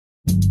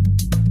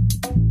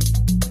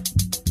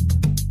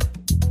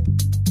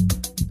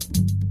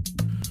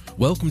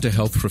Welcome to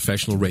Health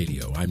Professional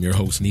Radio. I'm your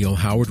host, Neil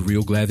Howard.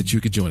 Real glad that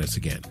you could join us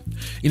again.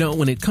 You know,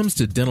 when it comes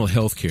to dental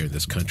health care in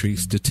this country,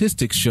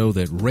 statistics show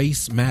that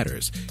race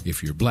matters.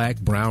 If you're black,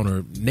 brown,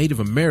 or Native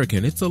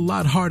American, it's a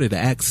lot harder to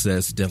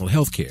access dental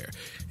health care.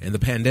 And the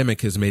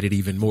pandemic has made it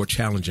even more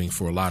challenging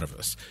for a lot of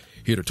us.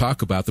 Here to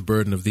talk about the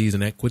burden of these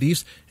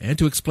inequities and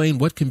to explain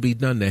what can be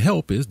done to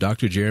help is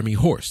Dr. Jeremy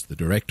Horst, the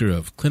Director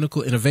of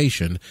Clinical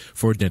Innovation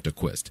for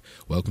DentaQuest.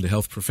 Welcome to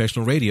Health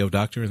Professional Radio,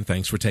 Doctor, and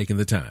thanks for taking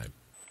the time.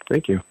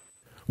 Thank you.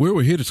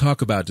 We're here to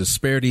talk about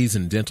disparities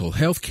in dental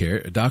health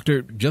care.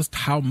 Doctor, just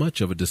how much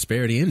of a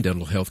disparity in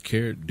dental health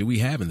care do we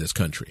have in this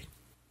country?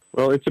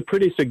 Well, it's a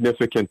pretty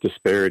significant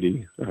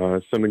disparity.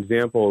 Some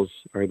examples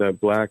are that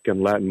Black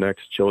and Latinx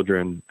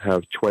children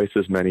have twice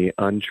as many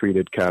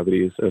untreated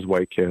cavities as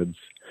white kids,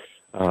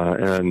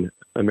 and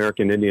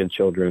American Indian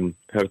children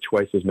have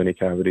twice as many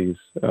cavities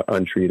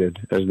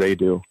untreated as they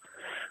do.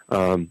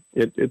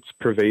 It's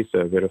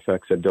pervasive. It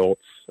affects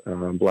adults.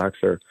 Black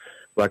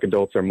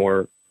adults are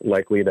more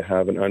likely to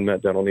have an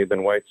unmet dental need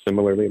than whites,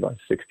 similarly by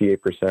 68%,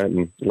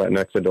 and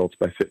Latinx adults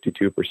by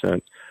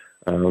 52%.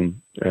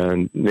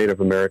 And Native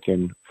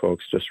American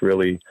folks just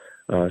really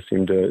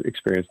seem to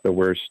experience the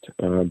worst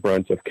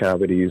brunt of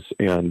cavities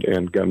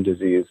and gum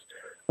disease,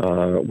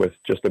 with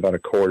just about a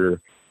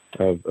quarter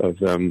of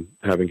them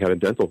having had a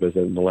dental visit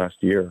in the last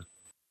year.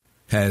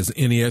 Has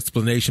any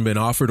explanation been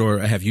offered, or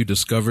have you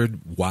discovered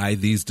why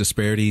these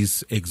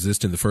disparities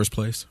exist in the first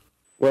place?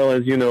 Well,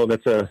 as you know,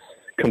 that's a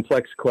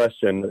complex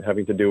question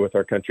having to do with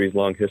our country's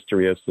long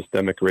history of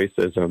systemic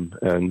racism,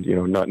 and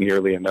not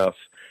nearly enough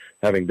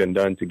having been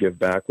done to give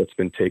back what's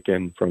been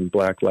taken from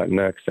Black,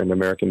 Latinx, and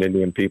American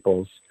Indian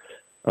peoples.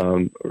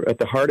 At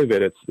the heart of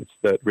it, it's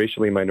that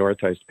racially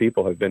minoritized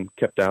people have been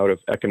kept out of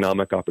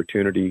economic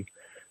opportunity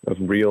of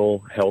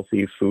real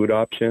healthy food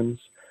options,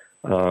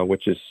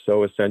 which is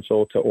so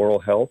essential to oral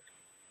health.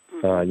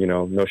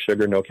 No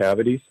sugar, no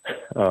cavities.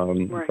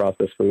 Right.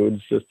 Processed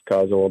foods just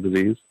cause oral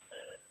disease.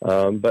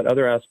 But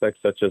other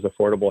aspects such as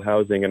affordable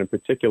housing, and in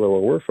particular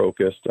where we're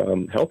focused,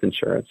 health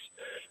insurance,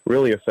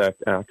 really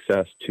affect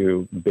access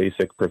to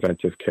basic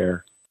preventive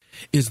care.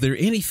 Is there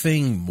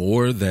anything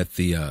more that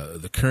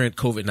the current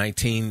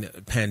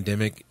COVID-19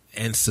 pandemic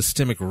and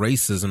systemic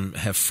racism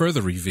have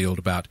further revealed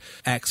about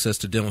access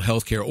to dental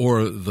health care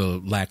or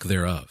the lack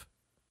thereof?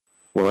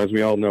 Well, as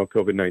we all know,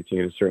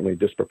 COVID-19 is certainly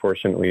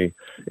disproportionately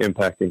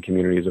impacting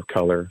communities of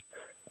color,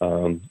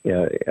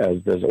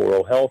 as does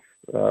oral health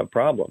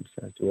problems.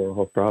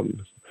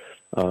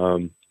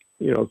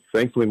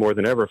 Thankfully, more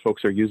than ever,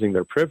 folks are using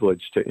their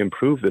privilege to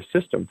improve the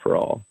system for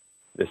all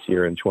this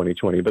year in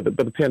 2020. But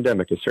the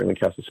pandemic has certainly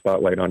cast a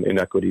spotlight on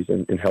inequities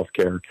in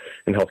healthcare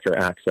and healthcare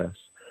access.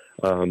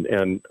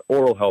 And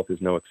oral health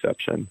is no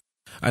exception.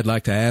 I'd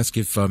like to ask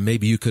if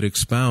maybe you could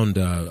expound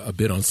a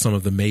bit on some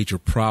of the major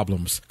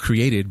problems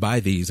created by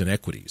these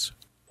inequities.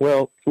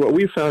 Well, what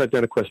we found at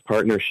DentaQuest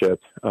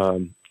Partnership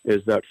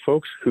is that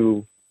folks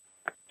who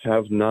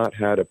have not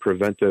had a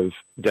preventive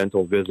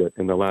dental visit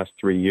in the last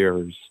 3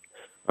 years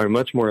are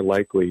much more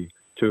likely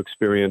to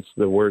experience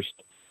the worst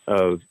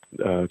of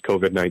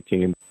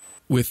COVID-19.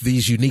 With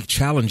these unique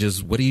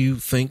challenges, what do you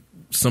think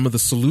some of the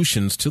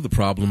solutions to the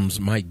problems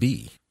might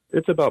be?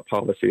 It's about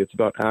policy. It's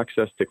about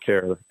access to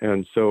care.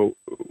 And so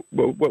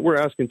what we're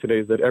asking today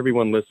is that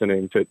everyone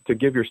listening to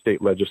give your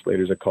state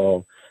legislators a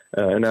call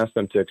and ask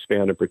them to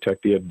expand and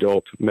protect the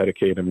adult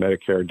Medicaid and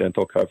Medicare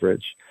dental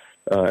coverage.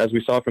 As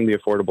we saw from the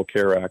Affordable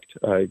Care Act,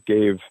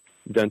 gave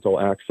dental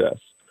access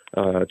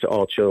to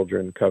all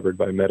children covered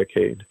by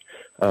Medicaid.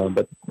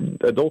 But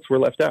adults were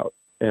left out.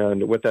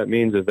 And what that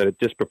means is that it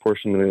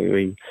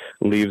disproportionately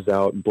leaves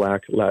out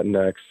Black,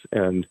 Latinx,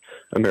 and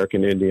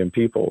American Indian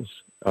peoples.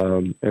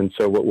 And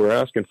so what we're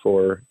asking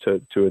for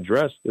to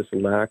address this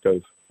lack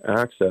of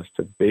access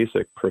to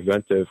basic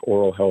preventive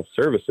oral health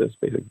services,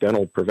 basic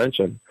dental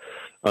prevention,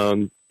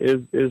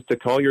 is to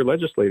call your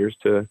legislators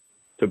to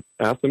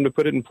ask them to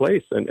put it in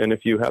place. And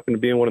if you happen to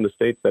be in one of the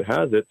states that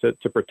has it, to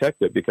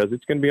protect it, because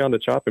it's going to be on the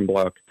chopping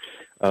block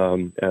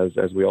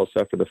as we all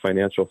suffer the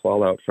financial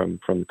fallout from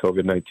the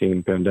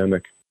COVID-19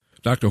 pandemic.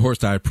 Dr.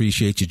 Horst, I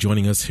appreciate you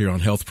joining us here on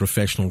Health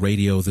Professional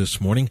Radio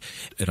this morning.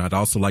 And I'd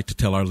also like to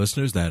tell our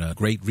listeners that a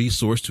great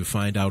resource to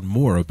find out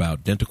more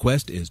about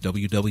DentaQuest is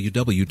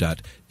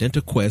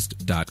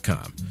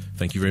www.dentaquest.com.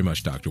 Thank you very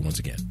much, Doctor, once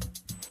again.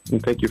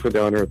 And thank you for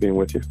the honor of being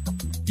with you.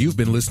 You've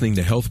been listening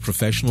to Health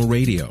Professional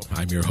Radio.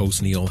 I'm your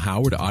host, Neil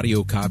Howard.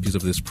 Audio copies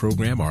of this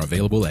program are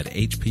available at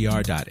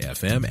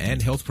hpr.fm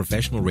and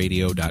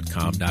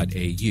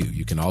healthprofessionalradio.com.au.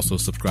 You can also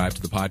subscribe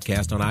to the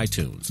podcast on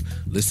iTunes.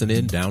 Listen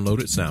in, download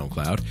it,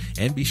 SoundCloud,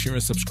 and be sure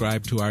and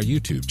subscribe to our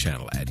YouTube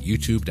channel at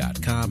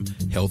youtube.com,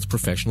 Health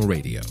Professional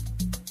Radio.